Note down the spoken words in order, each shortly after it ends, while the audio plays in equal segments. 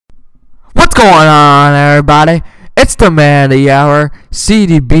going on, everybody? It's the man of the hour,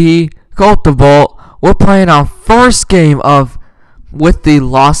 CDB, ColtDaBolt. We're playing our first game with the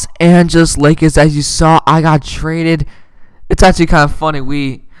Los Angeles Lakers. As you saw, I got traded. It's actually kind of funny.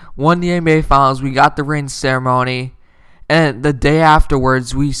 We won the NBA Finals. We got the ring ceremony. And the day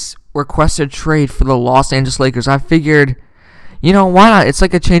afterwards, we requested a trade for the Los Angeles Lakers. I figured, why not? It's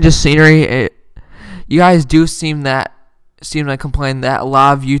like a change of scenery. You guys do seem to complain that a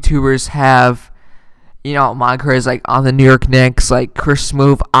lot of YouTubers have, MyCareer is like on the New York Knicks, like Chris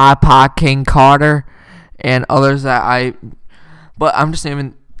Smooth, iPod King Carter, and others but I'm just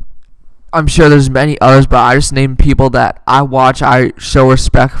naming. I'm sure there's many others, but I just named people that I watch. I show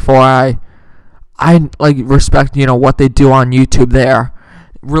respect for. I like respect, what they do on YouTube. They're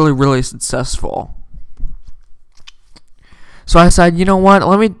really, really successful. So I decided, what?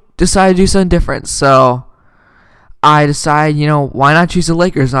 Let me decide to do something different. So I decided, why not choose the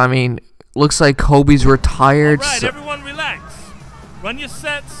Lakers? I mean, looks like Kobe's retired. All right, everyone relax. Run your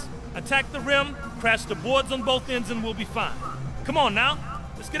sets, attack the rim, crash the boards on both ends, and we'll be fine. Come on now,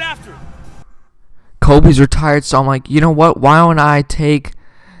 let's get after it. Kobe's retired, so I'm like, what? Why don't I take,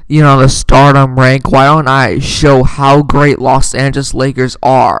 the stardom rank? Why don't I show how great Los Angeles Lakers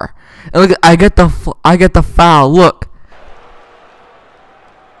are? And look, I get the foul. Look.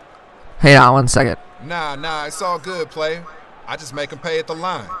 Hang on 1 second. Nah, it's all good, player. I just make them pay at the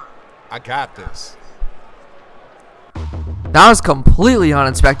line. I got this. That was completely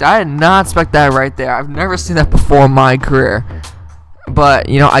unexpected. I did not expect that right there. I've never seen that before in my career. But,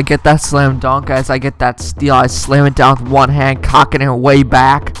 I get that slam dunk, guys. I get that steal. I slam it down with one hand, cocking it way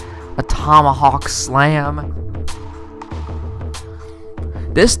back. A tomahawk slam.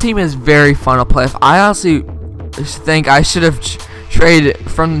 This team is very fun to play with. I honestly think I should have traded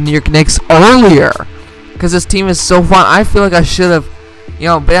from the New York Knicks earlier, because this team is so fun. I feel like I should have, been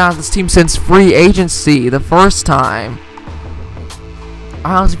on this team since free agency the first time.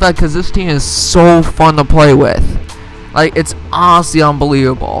 I honestly feel like because this team is so fun to play with. Like, it's honestly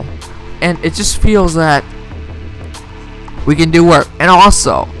unbelievable. And it just feels that we can do work. And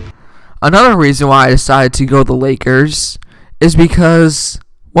also, another reason why I decided to go the Lakers is because,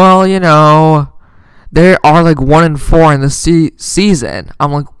 well, they are like 1-4 in the season.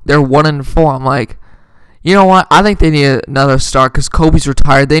 I'm like, they're 1-4. I'm like, you know what? I think they need another star because Kobe's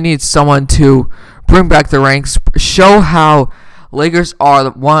retired. They need someone to bring back the ranks, show how Lakers are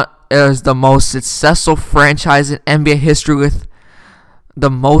the most successful franchise in NBA history with the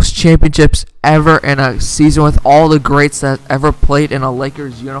most championships ever in a season, with all the greats that ever played in a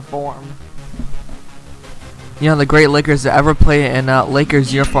Lakers uniform. The great Lakers that ever played in a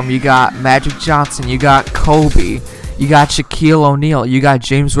Lakers uniform. You got Magic Johnson, you got Kobe, you got Shaquille O'Neal, you got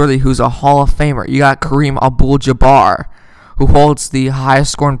James Worthy, who's a Hall of Famer, you got Kareem Abdul-Jabbar, who holds the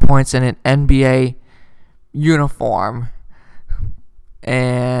highest scoring points in an NBA uniform.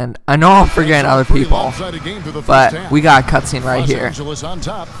 And I know I'm forgetting other people, but we got a cutscene right here.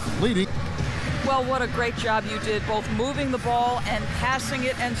 Well, what a great job you did, both moving the ball and passing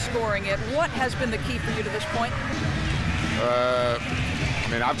it and scoring it. What has been the key for you to this point?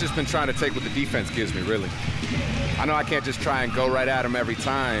 I've just been trying to take what the defense gives me, really. I know I can't just try and go right at them every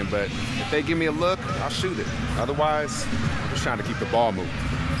time, but if they give me a look, I'll shoot it. Otherwise, I'm just trying to keep the ball moving.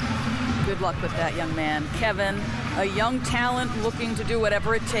 Good luck with that, young man. Kevin, a young talent looking to do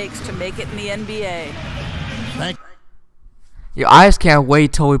whatever it takes to make it in the NBA. I just can't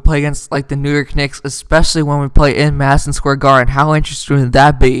wait till we play against like the New York Knicks, especially when we play in Madison Square Garden. How interesting would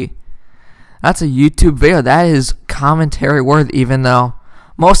that be? That's a YouTube video. That is commentary worthy, even though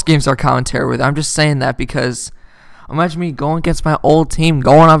most games are commentary worthy. I'm just saying that because imagine me going against my old team,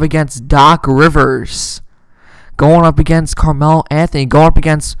 going up against Doc Rivers, going up against Carmelo Anthony, going up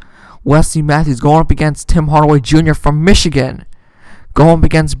against Wesley Matthews, going up against Tim Hardaway Jr. from Michigan, going up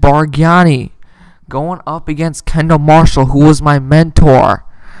against Bargnani, going up against Kendall Marshall, who was my mentor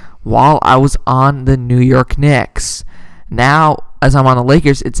while I was on the New York Knicks. Now, as I'm on the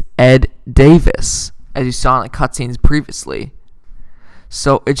Lakers, it's Ed Davis, as you saw in the cutscenes previously.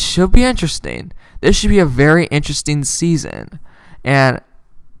 So it should be interesting. This should be a very interesting season. And,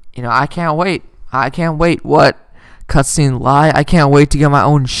 I can't wait. I can't wait. What cutscene lie? I can't wait to get my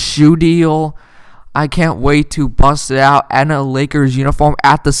own shoe deal. I can't wait to bust it out in a Lakers uniform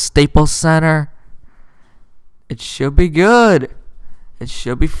at the Staples Center. It should be good. It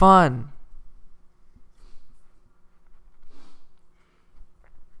should be fun.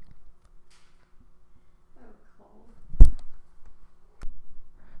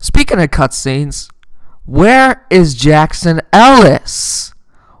 Speaking of cutscenes, where is Jackson Ellis?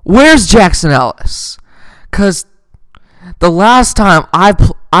 Where's Jackson Ellis? Because the last time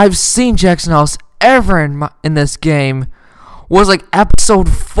I've seen Jackson Ellis ever in this game was like episode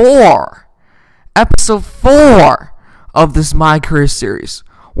 4. Episode 4 of this MyCareer series.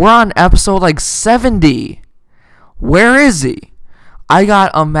 We're on episode like 70. Where is he? I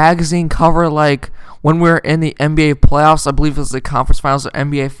got a magazine cover like when we were in the NBA playoffs. I believe it was the conference finals or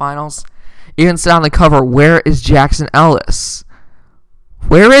NBA finals. Even said on the cover, where is Jackson Ellis?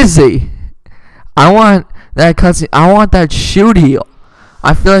 Where is he? I want that cutscene. I want that shoe deal.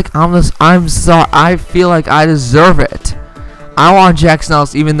 I feel like I'm sorry. I feel like I deserve it. I want Jackson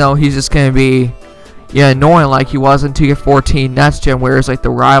Ellis, even though he's just gonna be, annoying like he was in 2K14 Next Gen, where it's like the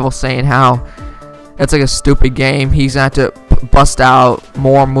rival saying how it's like a stupid game. He's gonna have to bust out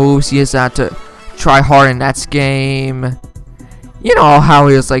more moves. He has to have to try hard in that game. You know how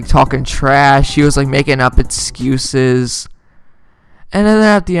he was like talking trash. He was like making up excuses. And then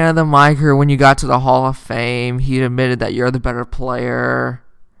at the end of the MyCareer, when you got to the Hall of Fame, he admitted that you're the better player.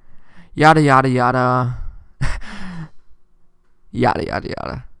 Yada, yada, yada. Yada, yada,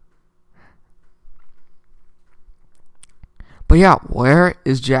 yada. But yeah, where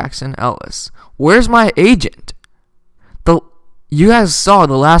is Jackson Ellis? Where's my agent? You guys saw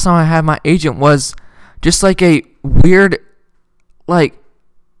the last time I had my agent was just like a weird, like,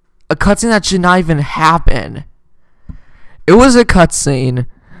 a cutscene that should not even happen. It was a cutscene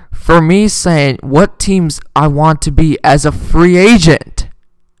for me saying what teams I want to be as a free agent.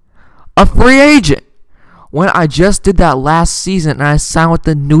 A free agent. When I just did that last season and I signed with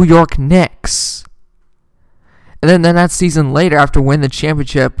the New York Knicks. And then that season later, after winning the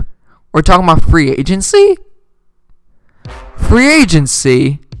championship, we're talking about free agency? Free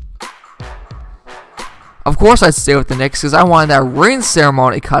agency? Of course I'd stay with the Knicks because I wanted that ring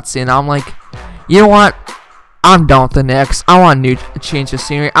ceremony cutscene. I'm like, you know what? I'm done with the Knicks. I want a change of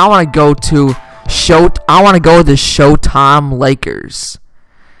scenery. I want to go to the Showtime Lakers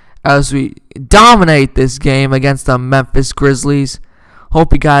as we dominate this game against the Memphis Grizzlies.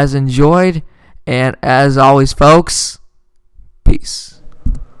 Hope you guys enjoyed, and as always, folks, peace.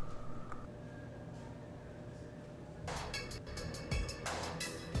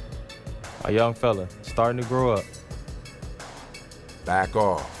 A young fella starting to grow up. Back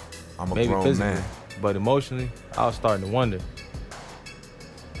off. I'm a Maybe grown physically, man. but emotionally, I was starting to wonder.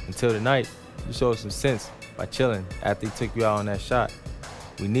 Until tonight, you showed some sense by chilling after he took you out on that shot.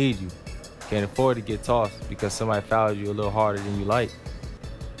 We need you. Can't afford to get tossed because somebody fouled you a little harder than you like.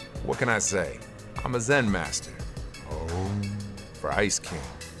 What can I say? I'm a Zen master. Oh, for Ice King.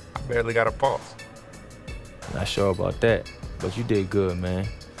 I barely got a pulse. Not sure about that, but you did good, man.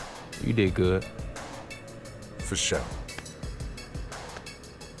 You did good. For sure.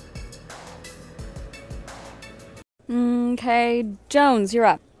 Okay, Jones, you're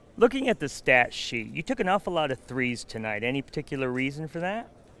up. Looking at the stat sheet, you took an awful lot of threes tonight. Any particular reason for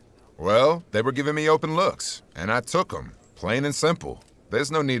that? Well, they were giving me open looks, and I took them. Plain and simple.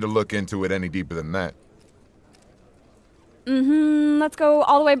 There's no need to look into it any deeper than that. Let's go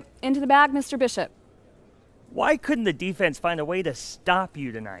all the way into the bag, Mr. Bishop. Why couldn't the defense find a way to stop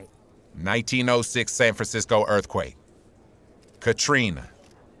you tonight? 1906 San Francisco earthquake. Katrina.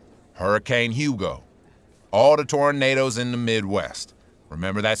 Hurricane Hugo. All the tornadoes in the Midwest.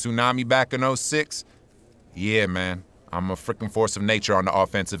 Remember that tsunami back in '06? Yeah, man. I'm a freaking force of nature on the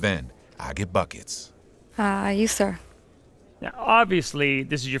offensive end. I get buckets. You, sir. Now, obviously,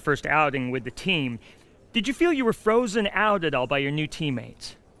 this is your first outing with the team. Did you feel you were frozen out at all by your new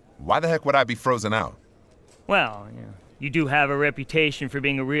teammates? Why the heck would I be frozen out? Well, you do have a reputation for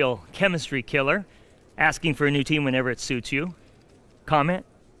being a real chemistry killer, asking for a new team whenever it suits you. Comment?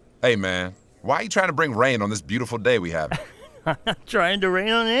 Hey, man. Why are you trying to bring rain on this beautiful day we have? I'm not trying to rain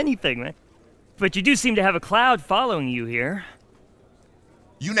on anything, man. But you do seem to have a cloud following you here.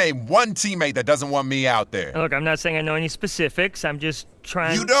 You name one teammate that doesn't want me out there. Look, I'm not saying I know any specifics. I'm just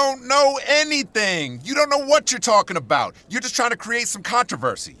trying... You don't know anything. You don't know what you're talking about. You're just trying to create some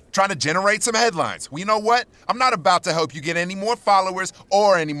controversy, trying to generate some headlines. Well, you know what? I'm not about to help you get any more followers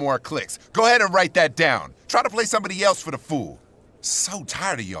or any more clicks. Go ahead and write that down. Try to play somebody else for the fool. So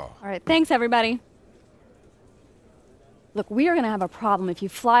tired of y'all. All right, thanks, everybody. Look, we are going to have a problem if you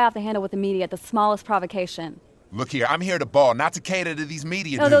fly off the handle with the media at the smallest provocation. Look here, I'm here to ball, not to cater to these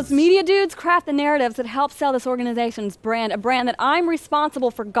media dudes. No, those media dudes craft the narratives that help sell this organization's brand, a brand that I'm responsible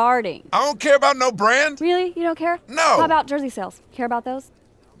for guarding. I don't care about no brand. Really? You don't care? No. How about jersey sales? Care about those?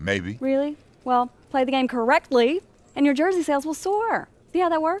 Maybe. Really? Well, play the game correctly, and your jersey sales will soar. See how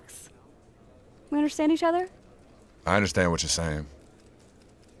that works? We understand each other? I understand what you're saying.